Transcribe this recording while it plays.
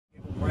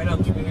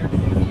on through here.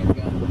 There you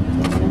go.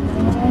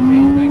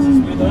 Okay, nice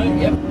and smooth on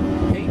it. Yep.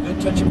 Okay,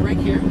 good. Touch and brake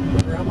here.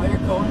 We're out by your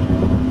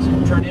cone. So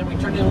we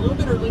turned in a little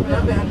bit early, but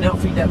not bad. Now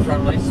feed that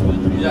throttle nice and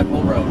smooth. Use that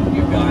whole road.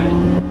 You got it.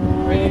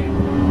 Great.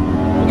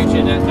 We'll get you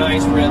in that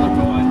nice rhythm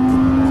going.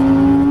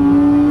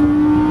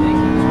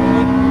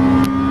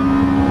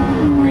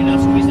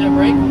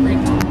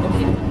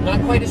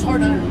 Not quite as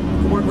hard on it,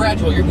 more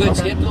gradual. You're good.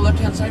 Okay. Step to the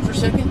left-hand side for a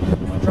second.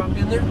 Drop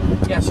in there.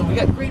 Yeah, so we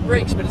got great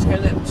brakes, but it's kind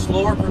of that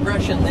slower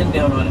progression, then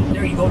down on it.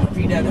 There you go. Now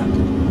feed that up.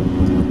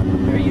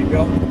 There you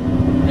go.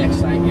 Next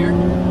side here.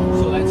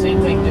 So that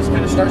same thing, just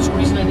kind of start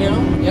squeezing it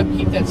down. Yep,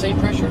 keep that same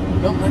pressure.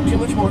 Nope, not too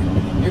much more.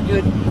 You're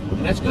good.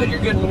 And that's good.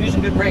 You're good. We're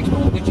using good brakes, but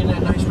we'll get you in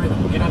that nice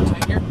rhythm. Get on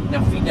tight here.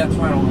 Now feed that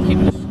throttle. Keep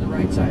it to the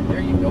right side.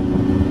 There you go.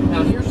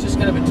 Now here's just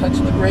kind of a touch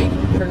of the brake.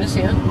 Turn this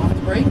hand off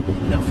the brake.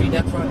 Now feed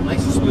that throttle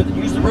nice and smooth. And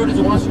use the road as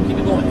it wants to. Keep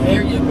it going.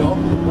 There you go.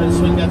 Let it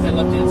swing out that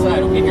left hand side.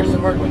 Okay, here's the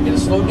hard one. Get it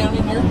slowed down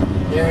in here.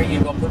 There you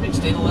go. Perfect.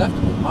 Stay to the left.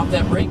 Off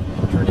that brake.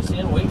 Turn this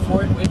in. Wait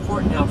for it. Wait for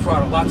it. Now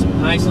throttle. Lots of it.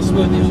 Nice and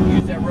smooth.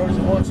 Use that road as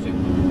it wants to.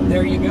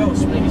 There you go.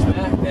 Swing his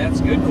back.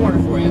 That's a good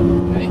corner for you.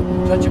 Okay.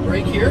 Touch a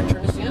brake here.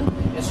 Turn this in.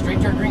 And straight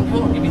to our green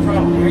cone. Give me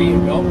throttle. There you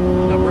go.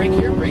 Now brake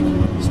here. Brake.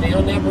 Stay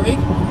on that brake.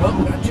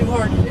 Oh, not too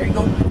hard. There you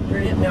go.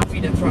 Turn it in. Now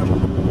feed that throttle.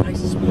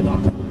 Nice and smooth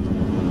off.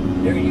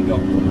 There you go.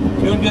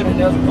 Doing good.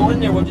 And as we go in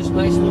there, we'll just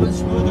nice a little bit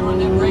smoother on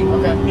that brake.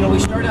 Okay. You know, we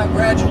start out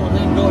gradual and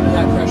then go to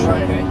that pressure.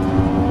 Okay.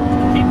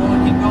 Keep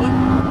going. Keep going.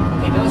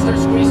 Okay. Now start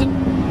squeezing.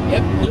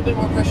 Yep. A little bit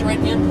more pressure right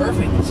at the end.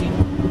 Perfect. See.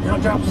 Now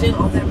drop us in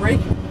off that brake.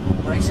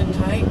 Nice and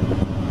tight.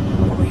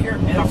 Over here.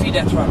 And I'll feed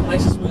that throttle.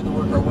 Nice and smooth and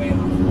work our way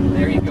off.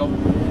 There you go.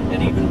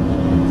 And even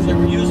so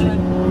we're using it,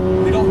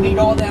 we don't need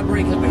all that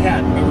brake that we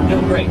had, but we're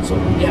doing great. So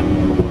yeah.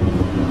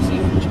 See,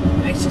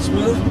 nice and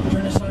smooth.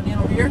 Turn this on in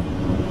over here.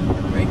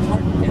 Brake for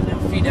it, and now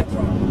feed that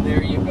throttle.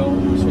 There you go.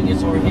 Swing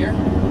this over here.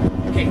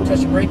 Okay,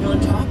 touch the brake on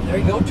top. There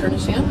you go. Turn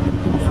this in.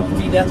 Now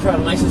feed that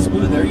throttle nice and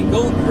smooth. There you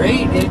go.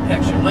 Great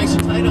apex. You're nice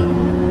and tight on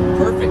it.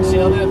 Perfect. See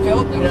how that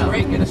felt? That was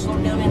great. Get it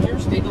slowed down in here.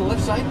 Stay to the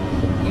left side.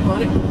 Keep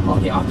on it.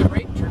 Okay, off the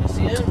brake. Turn this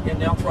in, and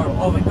now throttle.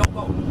 Oh, go,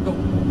 go, go,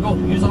 go.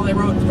 Use all that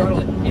road and throttle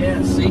it.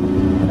 Yeah, see?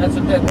 That's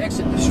what that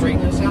exit to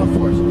straighten this out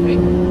for us, okay?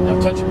 Now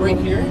touch the brake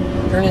here.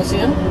 Turn this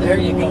in. There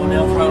you go.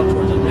 Now throttle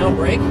towards it. Now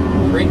brake.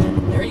 Brake.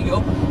 There you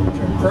go.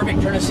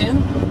 Perfect. Turn this in.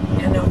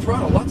 And now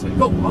throttle. Lots of it.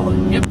 Go. All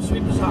of it. Yep.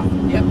 Sweep us off.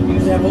 Yep.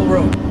 Use that whole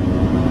road.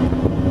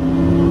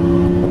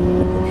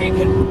 Okay,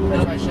 good.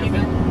 Now try shifting.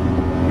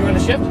 You want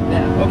to shift?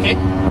 Yeah. Okay.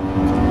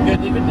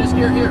 Good. Leave it in this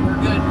gear here. We're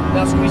good.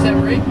 Now squeeze that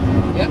brake.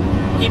 Yep.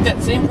 Keep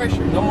that same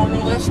pressure. No more,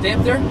 no less. Stay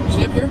up there.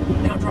 Stay up here.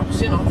 Now drop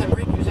us in off that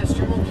brake. Use that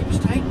steering wheel. Keep us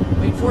tight.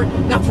 Wait for it.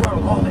 Now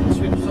throttle all of it.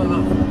 Sweep us on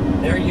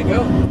off. There you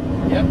go.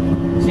 Yep.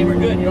 See, we're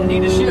good. You don't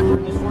need to shift. We're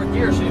in this fourth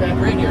gear, so you've got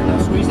great here.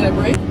 Now squeeze that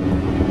brake.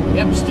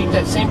 Yep. Just keep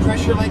that same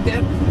pressure like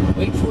that.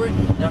 Wait for it.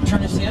 Now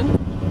turn us in.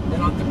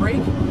 Then off the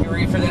brake. You're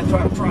ready for that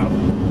throttle.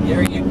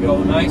 There you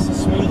go. Nice and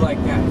smooth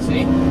like that.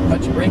 See?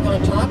 Touch your brake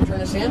on top.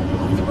 Turn us in.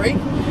 Off the brake.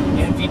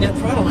 And feed that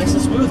throttle nice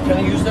and smooth. Kind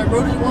of use that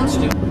road as it wants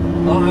to.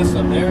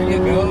 Awesome. There you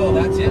go.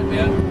 That's it,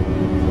 man.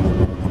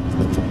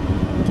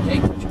 Okay,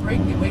 touch your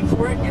brake. Wait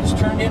for it. Get us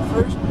turned in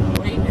first.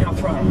 Wait. Now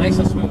throttle. Nice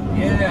and smooth.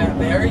 Yeah,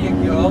 there you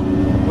go.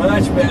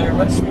 Much better.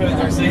 Much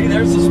smoother. See?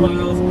 There's the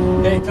smiles.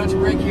 Okay, touch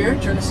your brake here.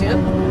 Turn us in.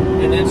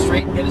 And then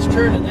straight. Get us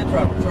turned and then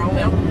throttle. Throttle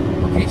now.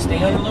 Okay,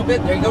 stay on a little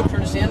bit. There you go.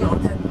 Turn us in.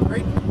 Off that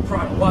brake.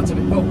 Throttle. Lots of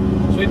it. Go.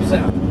 Sweep us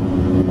out.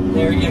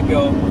 There you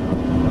go.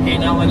 Okay,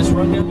 now let us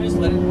run down this.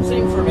 Let it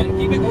sing for a minute.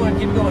 Keep it going.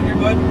 Keep it going. You're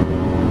good.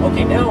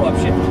 Okay, now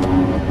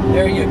upshift.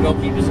 There you go.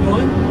 Keep us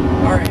going.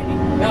 Alrighty.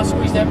 Now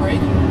squeeze that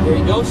brake. There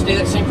you go. Stay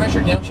that same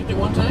pressure. Downshift it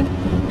one time.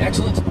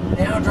 Excellent.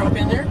 Now drop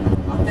in there.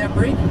 Off that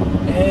brake.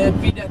 And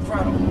feed that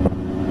throttle.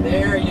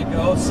 There you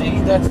go.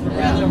 See? That's the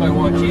rhythm I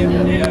want you.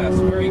 Yes.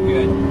 Very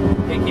good.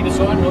 Okay, keep us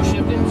going. No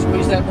shifting.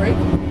 Squeeze that brake.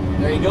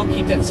 There you go.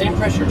 Keep that same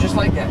pressure just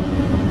like that.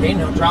 Okay,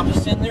 now drop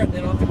us in there.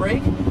 Then off the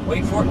brake.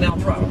 Wait for it. Now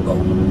throttle. Go.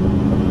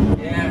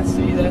 Yeah,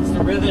 see, that's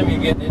the rhythm you're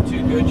getting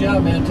into. Good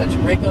job, man. Touch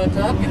your brake on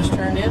top, get us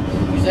turned in,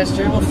 use that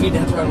steering wheel, feed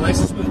that throttle nice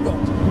and smooth, go.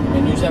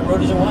 And use that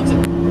road as it wants it.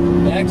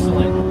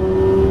 Excellent.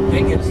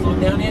 Okay, get us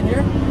slowed down in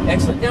here.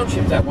 Excellent.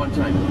 Downshift that one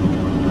time.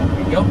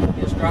 There you go.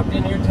 Get us dropped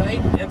in here tight,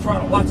 and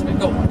throttle. Lots of it.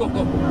 Go, go,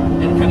 go.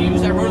 And kind of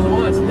use that road as it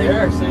wants.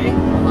 There, see?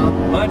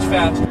 Much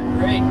faster.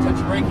 Great. Touch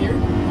your brake here.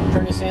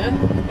 Turn this in,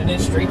 and then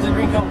straight to the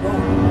green cone. Go.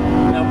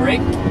 Now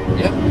brake.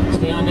 Yep.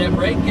 Stay on that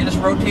brake. Get us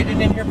rotated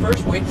in here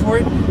first. Wait for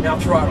it. Now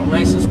throttle.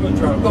 Nice and smooth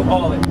throttle. Go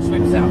all of it.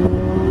 Sweep us out.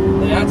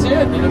 That's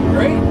it. Man.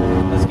 Great.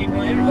 Let's keep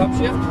going.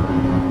 Upshift.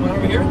 Come on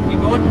over here. Keep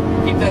going.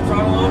 Keep that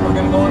throttle on. We're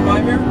going to go on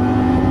by here.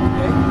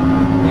 Okay.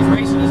 He's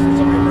racing us.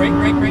 Somebody brake,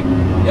 brake,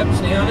 brake. Yep.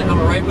 Stay on it. I'm going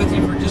to ride with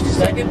you for just a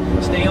second.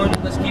 Stay on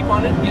it. Let's keep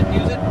on it.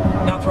 Use it.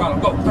 Now throttle.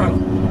 Go. Throttle.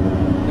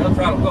 Now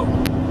throttle.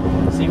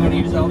 Go. See, when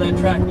you use all that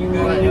track, you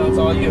got it. Now it's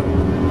all you.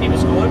 Keep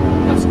us going.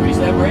 Now squeeze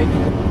that brake.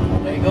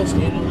 There you go.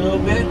 Stand a little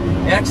bit.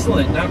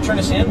 Excellent. Now turn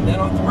us in. Then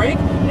off the brake.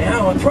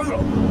 Now on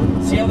throttle.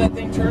 See how that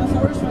thing turned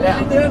for us? Yeah.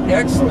 Like that?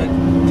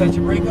 Excellent. Touch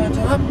your brake on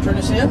top. Turn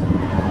us in.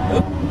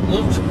 Oop.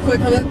 little too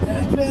quick on that.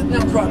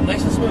 Now throttle,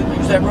 nice and smooth.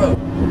 Use that road.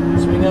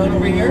 Swing on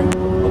over here.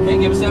 Okay,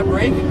 give us that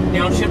brake.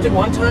 Downshift it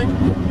one time.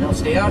 Now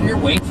stay out here,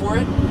 wait for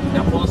it.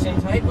 Now pull us in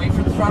tight, wait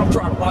for the throttle.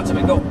 Throttle, lots of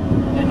it, go.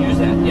 And use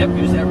that. Yep,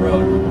 use that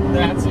road.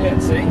 That's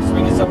it, see?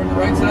 Swing us over to the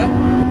right side.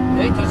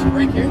 Okay, touch the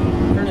brake here.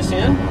 Turn us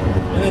in.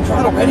 And then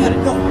throttle right at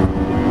it, go.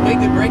 Okay,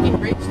 good braking,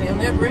 great. Stay on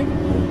that brake.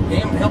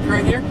 Okay, I'm gonna help you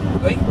right here.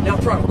 Wait, now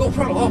throttle. Go,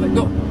 throttle, all of it,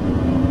 go.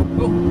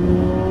 Go.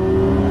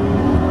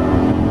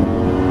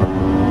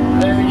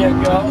 There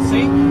you go.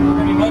 See? We're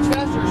going to be much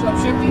faster.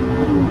 Upshifting.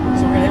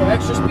 So we're going to have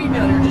extra speed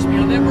down here. Just be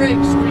on that brake.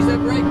 Squeeze that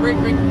brake. Brake.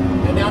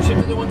 And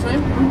downshift it one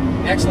time.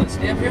 Excellent.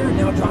 Stay up here.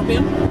 Now drop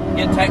in.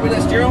 Get tight with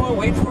that steering wheel.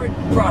 Wait for it.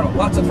 Throttle.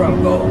 Lots of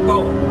throttle. Go.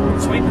 Go.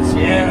 Sweep us.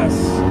 Yes.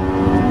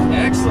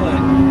 Excellent.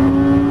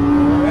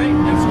 All right.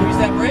 Now squeeze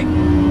that brake.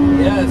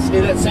 Yes.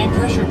 Get that same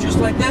pressure just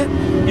like that.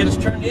 Get us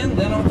turned in.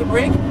 Then off the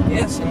brake.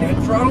 Yes. And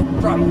then throttle.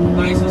 Throttle.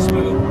 Nice and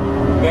smooth.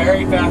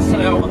 Very fast.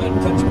 Now we'll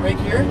touch the brake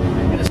here.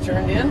 Get us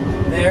turned in.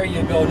 There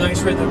you go.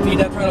 Nice rhythm. Feed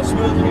that throttle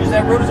smooth and use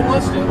that road as it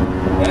wants to.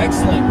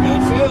 Excellent.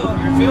 Good feel.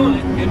 You're feeling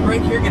it. Good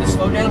brake here. Get it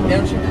slow down.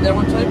 Downshift it that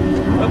one time.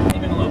 Oh,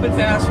 even a little bit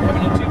fast. You're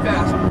coming in too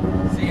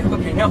fast. See?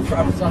 Okay, now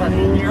throttle's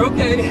on. You're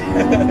okay.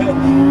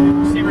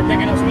 See, we're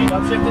picking up speed.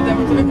 Upshift it that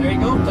one time. There you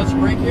go. Touch the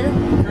brake here.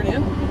 Turn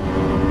in.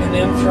 And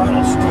then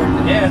throttle.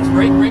 Yes.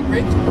 Brake.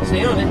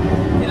 Stay on it.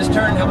 Get us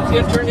turned. Help us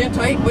get turned in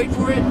tight. Wait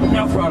for it. And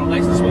now throttle.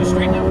 Nice and smooth.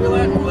 Straighten that wheel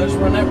out and let us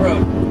run that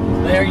road.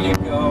 There you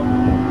go.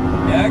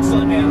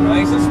 Excellent, man.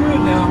 Nice and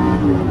smooth now.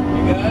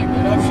 You got it.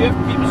 Good upshift.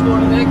 Keep us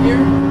going in that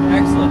gear.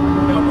 Excellent.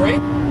 Now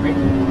brake.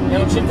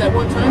 Downshift that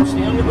one time.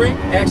 Stay on the brake.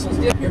 Excellent.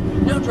 Stay up here.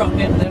 Now drop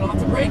in and then off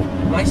the brake.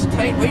 Nice and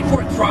tight. Wait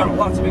for it. Throttle.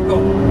 Lots of it. Go.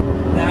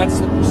 That's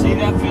it. See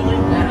that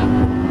feeling?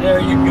 Yeah.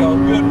 There you go.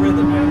 Good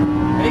rhythm,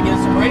 man. Okay, get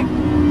us a brake.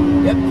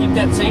 Yep. Keep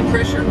that same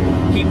pressure.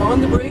 Keep on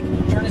the brake.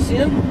 Turn us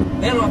in.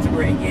 Then off the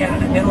brake. Yeah.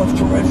 And then off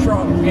to red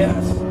throttle.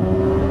 Yes.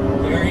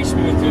 Very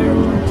smooth there.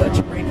 Touch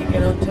the brake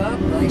again on top.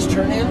 Nice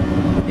turn in.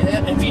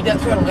 Yeah, and feed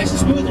that throttle nice and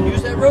smooth and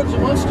use that road as it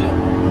wants to.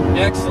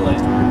 Excellent.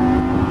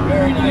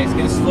 Very nice.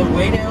 Get us slowed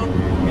way down.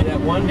 Get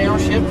that one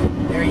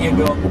downshift. There you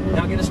go.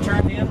 Now get us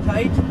turned in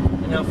tight.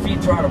 And now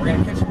feed throttle. We're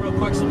going to catch him real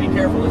quick, so be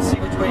careful. Let's see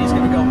which way he's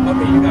going to go.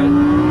 Okay, you got it.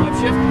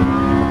 Upshift.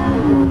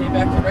 Okay,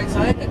 back to the right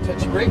side. And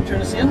touch the brake.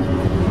 Turn us in.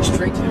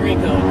 Straight to the green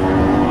cone.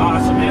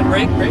 Awesome, man.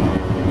 Brake.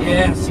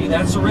 Yeah, see,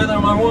 that's the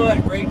rhythm I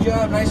want. Great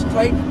job, nice and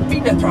tight.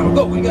 Feed that throttle,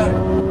 go, we got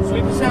it.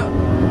 Sweep us out.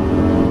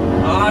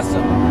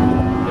 Awesome.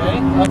 Okay,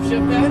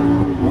 upshift that.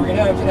 We're going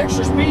to have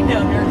extra speed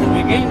down here because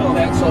we gained all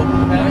that, so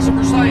nice and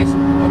precise.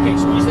 Okay,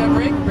 squeeze that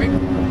brake.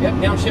 Yep,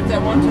 downshift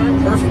that one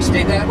time. Perfect,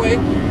 stay that way.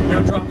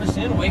 Now drop us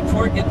in, wait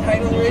for it, get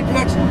tight on the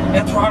apex.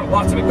 And throttle,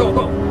 lots of it, go.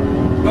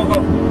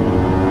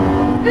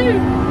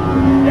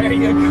 There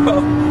you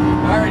go.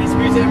 Alrighty,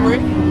 squeeze that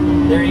brake.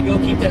 There you go,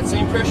 keep that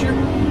same pressure.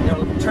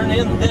 Now turn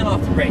in, then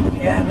off the brake.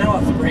 Yeah, now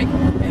off the brake.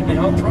 And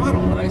now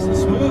throttle, nice and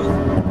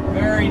smooth.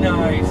 Very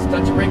nice.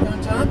 Touch the brake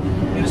on top,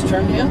 get us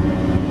turned in,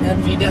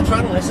 and feed that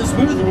throttle nice and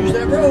smooth and use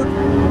that road.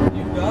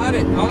 You got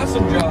it.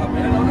 Awesome job,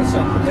 man,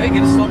 awesome. Okay,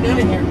 get us slowed down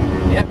in here.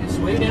 Yep, just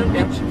way down,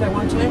 downshift that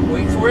one time,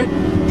 wait for it,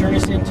 turn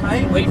us in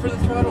tight, wait for the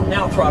throttle,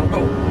 now throttle,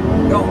 go.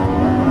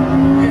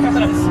 Yes,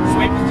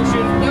 sweep us to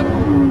shoot it up.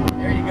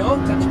 There you go,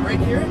 touch the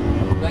brake here.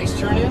 Nice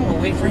turn in, we'll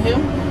wait for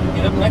him.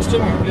 Get up next to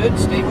him, you're good.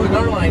 Stay with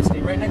our line, stay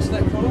right next to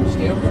that cone.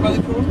 Stay over here by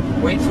the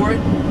cone. Wait for it.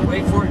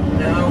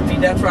 Now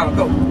feed that throttle,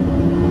 go.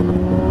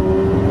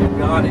 You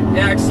got it,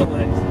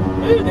 excellent.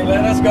 Ooh, they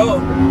let us go.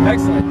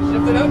 Excellent,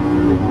 shift it up.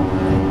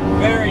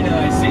 Very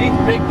nice, see?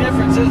 Big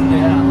difference, isn't it?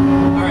 Yeah.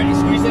 Alrighty,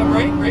 squeeze that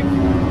brake.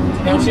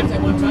 Downshift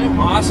that one time.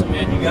 Awesome,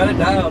 man, you got it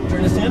dialed.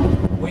 Turn this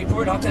in, wait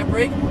for it, off that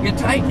brake. Get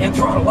tight, and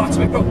throttle, lots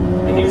of it, go.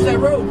 And use that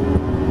road.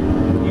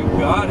 You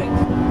got it.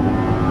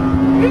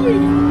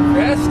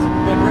 Rest,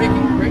 good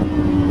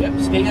braking. Yep,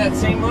 stay that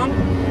same on.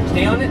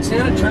 Stay on it,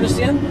 stand it, turn us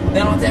in,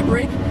 then off that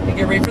brake, and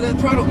get ready for that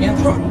throttle. And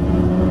throttle.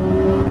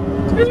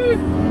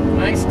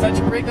 Nice touch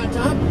of brake on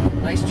top.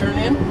 Nice turn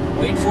in.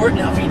 Wait for it.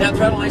 Now feed that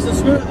throttle nice and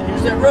smooth and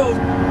use that road.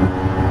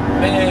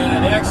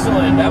 Man,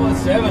 excellent. That was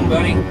 7,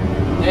 buddy.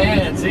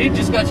 Man, see,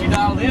 just got you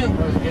dialed in.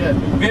 That was good.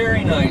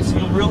 Very nice.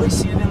 You'll really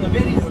see it in the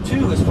video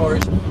too, as far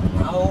as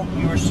how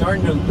you were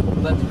starting to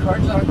let the car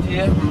talk to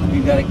you.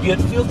 You got a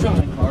good feel from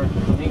the car.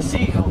 And you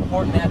see how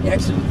important that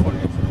exit for you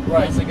is.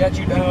 Right. Once I got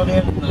you dialed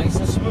in nice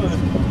and smooth,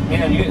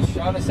 man, you just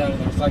shot us out of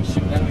there. It's like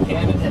shooting out of a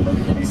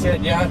cannon. You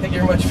said, yeah, I think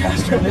you're much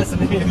faster than this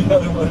than any of the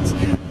other ones.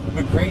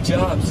 But great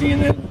job seeing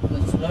that.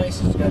 It's nice.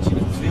 It's got you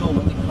to feel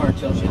what the car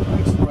tells you it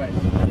likes. Right.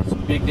 And it's a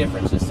big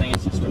difference. This thing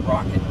is just a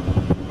rocket.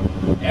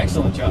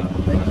 Excellent job.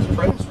 I was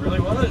impressed. Really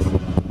was.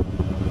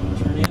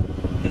 Turn in.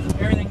 Because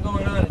with everything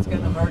going on, it's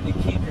kind of hard to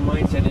keep your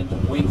mindset into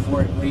wait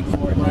for it,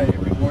 and get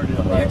rewarded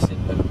on the exit.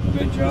 But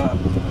good job.